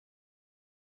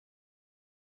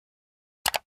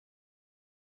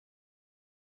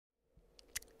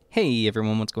Hey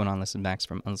everyone, what's going on? This is Max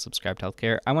from Unsubscribed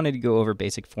Healthcare. I wanted to go over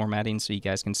basic formatting so you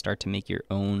guys can start to make your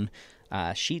own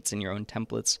sheets and your own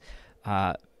templates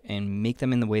and make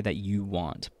them in the way that you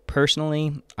want.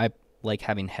 Personally, I like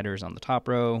having headers on the top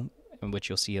row, which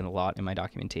you'll see a lot in my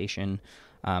documentation.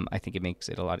 I think it makes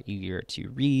it a lot easier to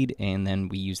read, and then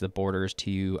we use the borders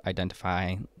to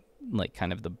identify like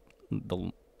kind of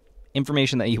the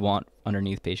information that you want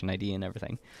underneath patient ID and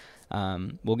everything.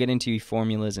 We'll get into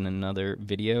formulas in another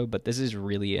video, but this is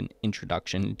really an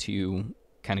introduction to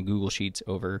kind of Google Sheets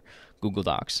over Google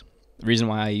Docs. The reason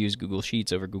why I use Google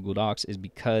Sheets over Google Docs is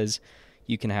because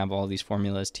you can have all these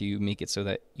formulas to make it so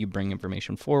that you bring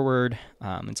information forward.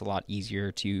 It's a lot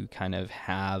easier to kind of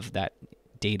have that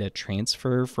data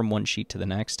transfer from one sheet to the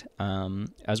next,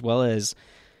 as well as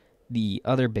the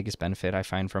other biggest benefit I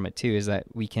find from it too is that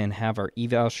we can have our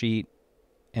eval sheet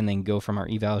and then go from our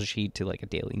eval sheet to like a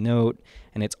daily note,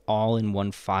 and it's all in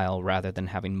one file rather than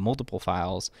having multiple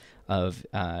files of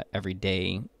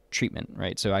everyday treatment,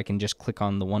 right? So I can just click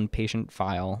on the one patient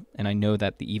file, and I know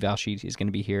that the eval sheet is going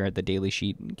to be here, the daily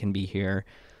sheet can be here.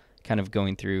 Kind of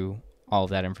going through all of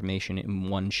that information in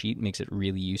one sheet makes it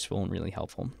really useful and really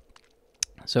helpful.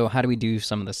 So how do we do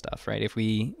some of this stuff, right? If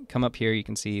we come up here, you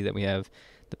can see that we have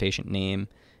the patient name.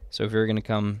 So if we were going to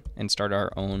come and start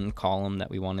our own column that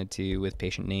we wanted to with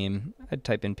patient name, I'd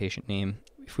type in patient name.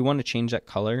 If we want to change that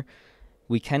color,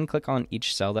 we can click on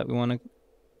each cell that we want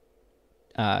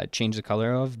to change the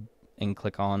color of and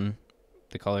click on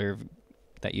the color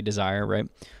that you desire, right?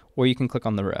 Or you can click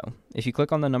on the row. If you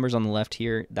click on the numbers on the left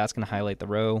here, that's going to highlight the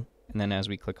row. And then as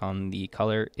we click on the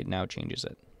color, it now changes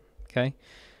it. Okay.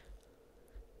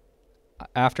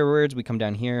 Afterwards, we come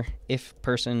down here. If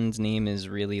person's name is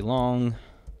really long,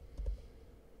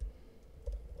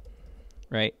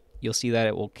 right, you'll see that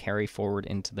it will carry forward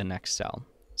into the next cell.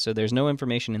 So there's no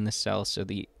information in this cell, so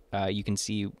you can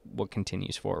see what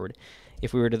continues forward.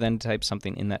 If we were to then type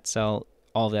something in that cell,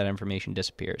 all of that information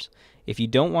disappears. If you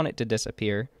don't want it to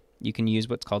disappear, you can use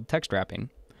what's called text wrapping.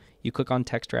 You click on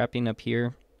text wrapping up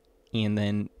here, and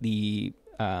then the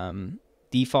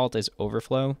default is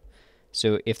overflow.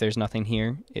 So if there's nothing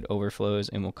here, it overflows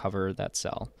and will cover that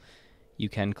cell. You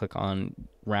can click on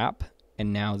wrap,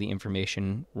 and now the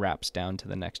information wraps down to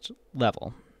the next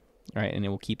level, right? And it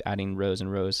will keep adding rows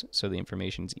and rows so the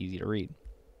information is easy to read.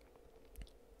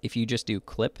 If you just do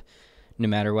clip, no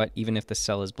matter what, even if the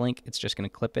cell is blank, it's just going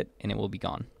to clip it and it will be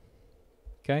gone.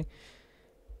 Okay?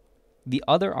 The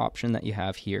other option that you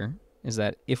have here is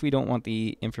that if we don't want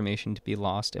the information to be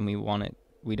lost and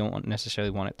we don't necessarily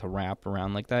want it to wrap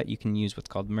around like that, you can use what's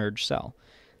called merge cell.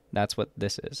 That's what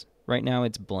this is. Right now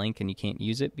it's blank and you can't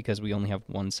use it because we only have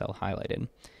one cell highlighted.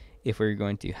 If we're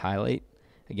going to highlight,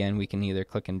 again, we can either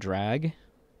click and drag,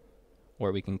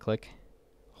 or we can click,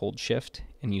 hold shift,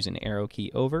 and use an arrow key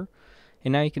over.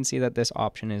 And now you can see that this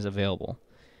option is available.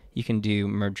 You can do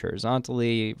merge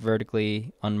horizontally,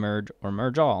 vertically, unmerge, or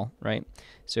merge all, right?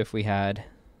 So if we had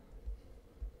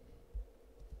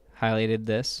highlighted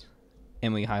this,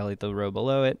 and we highlight the row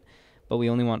below it, but we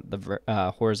only want the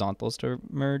horizontals to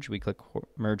merge, we click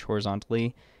merge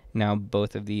horizontally. Now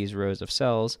both of these rows of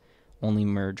cells only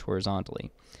merge horizontally.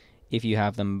 If you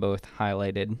have them both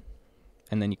highlighted,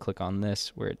 and then you click on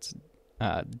this where it's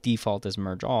default is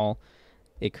merge all,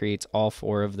 it creates all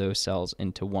four of those cells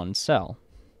into one cell.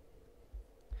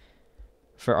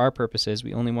 For our purposes,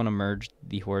 we only want to merge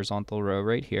the horizontal row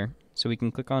right here, so we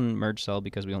can click on merge cell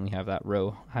because we only have that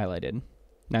row highlighted.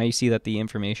 Now you see that the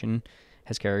information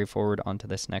has carried forward onto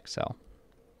this next cell.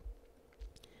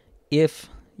 If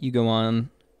you go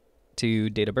on to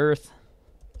date of birth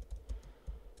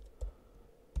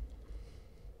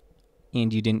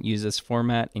and you didn't use this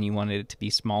format and you wanted it to be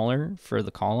smaller for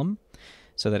the column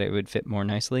so that it would fit more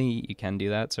nicely, you can do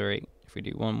that. So right, if we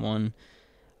do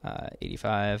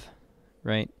 85,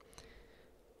 right,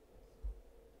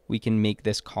 we can make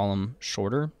this column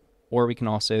shorter, or we can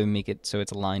also make it so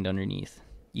it's aligned underneath.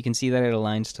 You can see that it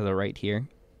aligns to the right here,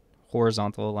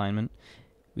 horizontal alignment.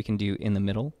 We can do in the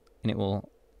middle, and it will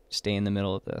stay in the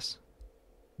middle of this.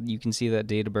 You can see that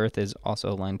date of birth is also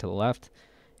aligned to the left.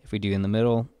 If we do in the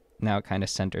middle, now it kind of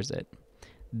centers it.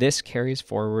 This carries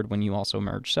forward when you also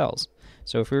merge cells.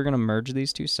 So if we were going to merge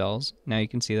these two cells, now you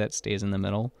can see that stays in the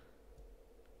middle,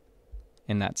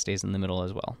 and that stays in the middle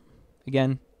as well.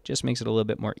 Again, just makes it a little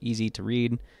bit more easy to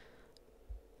read.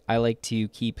 I like to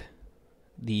keep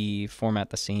the format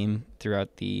the same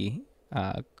throughout the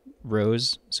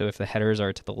rows. So if the headers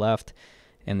are to the left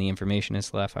and the information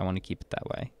is left, I want to keep it that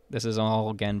way. This is all,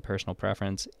 again, personal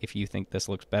preference. If you think this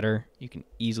looks better, you can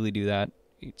easily do that.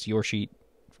 It's your sheet.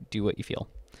 Do what you feel.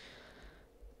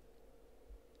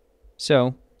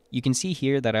 So You can see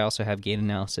here that I also have gate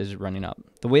analysis running up.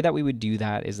 The way that we would do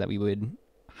that is that we would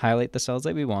highlight the cells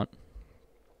that we want,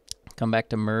 come back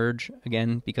to merge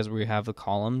again, because we have the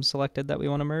column selected that we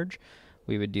want to merge.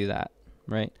 We would do that,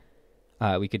 right?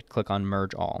 We could click on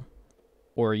merge all,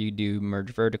 or you do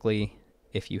merge vertically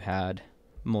if you had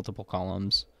multiple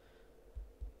columns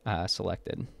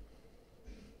selected,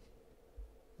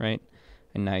 right?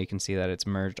 And now you can see that it's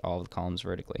merged all of the columns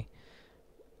vertically.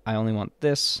 I only want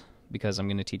this because I'm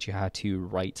going to teach you how to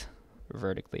write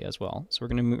vertically as well. So we're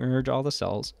going to merge all the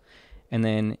cells, and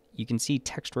then you can see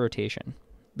text rotation.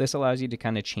 This allows you to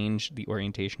kind of change the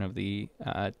orientation of the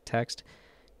text.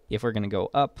 If we're going to go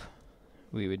up,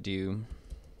 we would do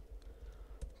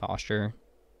posture.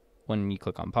 When you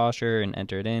click on posture and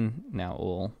enter it in, now it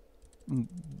will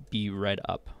be read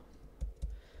up,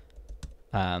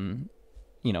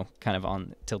 you know, kind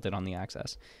of tilted on the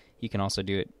axis. You can also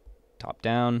do it top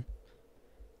down.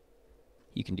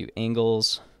 You can do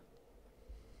angles.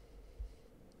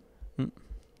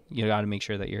 You got to make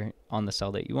sure that you're on the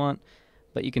cell that you want,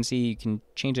 but you can see you can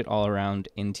change it all around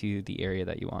into the area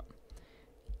that you want.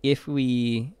 If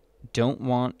we don't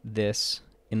want this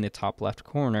in the top left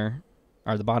corner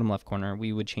or the bottom left corner,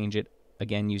 we would change it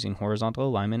again using horizontal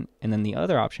alignment, and then the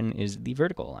other option is the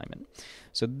vertical alignment.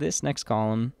 So this next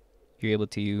column you're able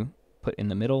to put in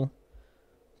the middle,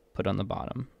 put on the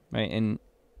bottom, right? And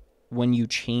when you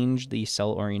change the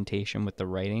cell orientation with the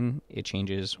writing, it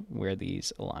changes where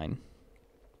these align.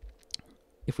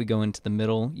 If we go into the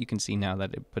middle, you can see now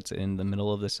that it puts it in the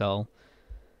middle of the cell.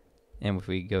 And if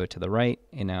we go to the right,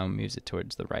 it now moves it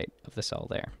towards the right of the cell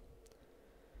there.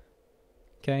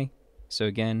 Okay, so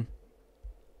again,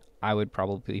 I would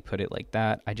probably put it like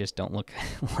that. I just don't look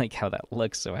like how that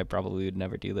looks, so I probably would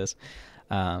never do this.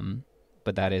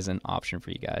 But that is an option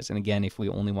for you guys. And again, if we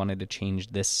only wanted to change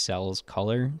this cell's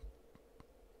color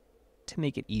to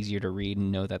make it easier to read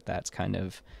and know that that's kind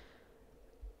of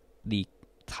the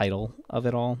title of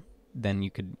it all, then you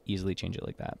could easily change it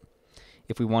like that.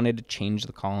 If we wanted to change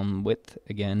the column width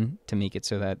again to make it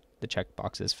so that the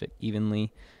checkboxes fit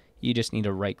evenly, you just need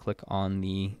to right click on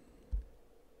the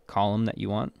column that you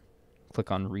want, click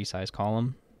on resize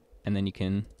column, and then you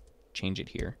can change it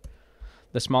here.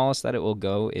 The smallest that it will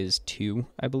go is 2,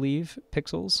 I believe,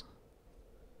 pixels,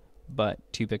 but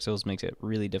 2 pixels makes it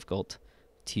really difficult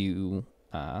to, you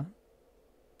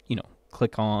know,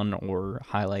 click on or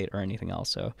highlight or anything else.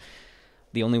 So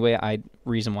the only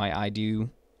reason why I do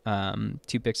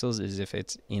 2 pixels is if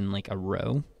it's in like a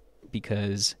row,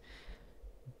 because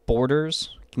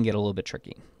borders can get a little bit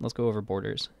tricky. Let's go over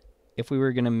borders. If we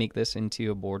were going to make this into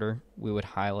a border, we would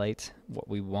highlight what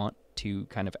we want to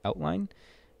kind of outline,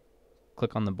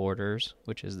 click on the borders,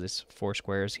 which is this 4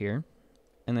 squares here,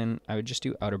 and then I would just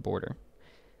do outer border.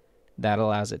 That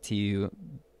allows it to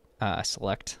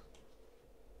select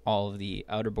all of the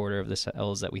outer border of the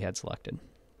cells that we had selected.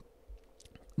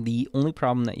 The only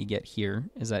problem that you get here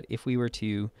is that if we were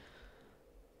to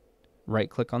right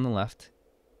click on the left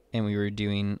and we were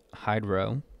doing hide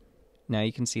row, now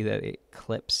you can see that it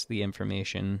clips the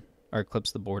information, or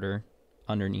clips the border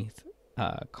underneath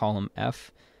column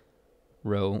F,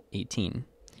 row 18.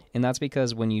 And that's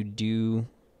because when you do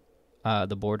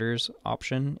the borders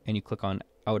option and you click on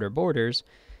outer borders,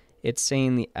 it's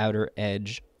saying the outer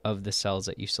edge of the cells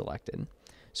that you selected.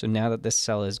 So now that this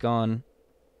cell is gone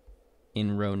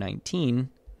in row 19,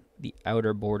 the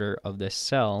outer border of this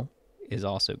cell is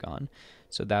also gone.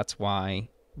 So that's why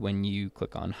when you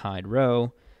click on hide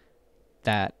row,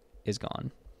 that is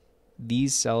gone.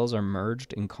 These cells are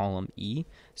merged in column E,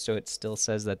 so it still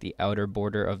says that the outer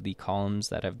border of the columns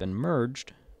that have been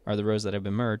merged, or the rows that have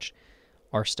been merged,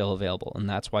 are still available, and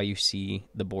that's why you see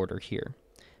the border here.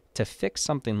 To fix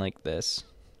something like this,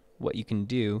 what you can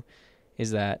do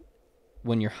is that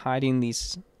when you're hiding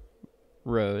these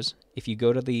rows, if you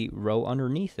go to the row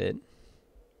underneath it,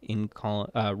 in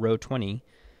row 20,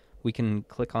 we can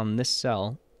click on this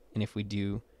cell, and if we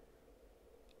do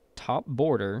top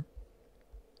border,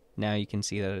 now you can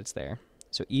see that it's there.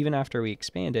 So even after we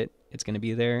expand it, it's going to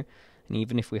be there, and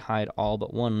even if we hide all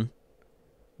but one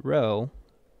row,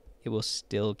 it will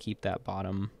still keep that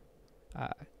bottom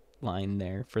line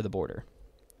there for the border.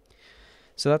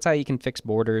 So that's how you can fix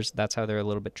borders. That's how they're a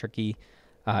little bit tricky.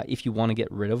 If you want to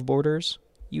get rid of borders,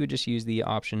 you would just use the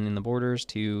option in the borders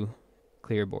to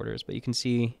clear borders. But you can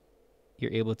see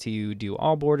you're able to do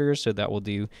all borders, so that will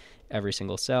do every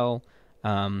single cell.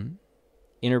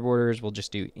 Inner borders will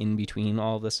just do in between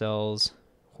all of the cells.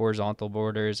 Horizontal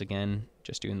borders, again,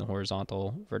 just doing the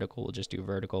horizontal. Vertical will just do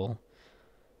vertical.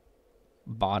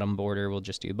 Bottom border will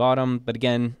just do bottom. But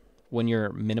again, when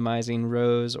you're minimizing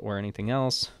rows or anything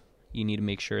else, you need to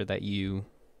make sure that you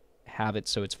have it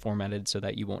so it's formatted so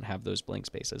that you won't have those blank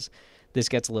spaces. This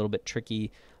gets a little bit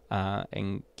tricky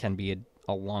and can be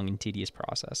a long and tedious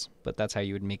process, but that's how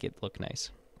you would make it look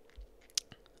nice.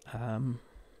 I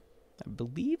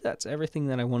believe that's everything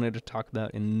that I wanted to talk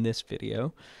about in this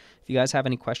video. If you guys have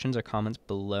any questions or comments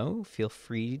below, feel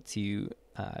free to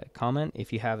comment.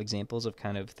 If you have examples of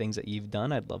kind of things that you've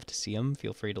done, I'd love to see them.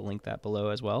 Feel free to link that below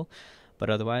as well. But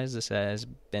otherwise, this has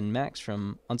been Max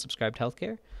from Unsubscribed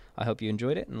Healthcare. I hope you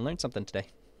enjoyed it and learned something today.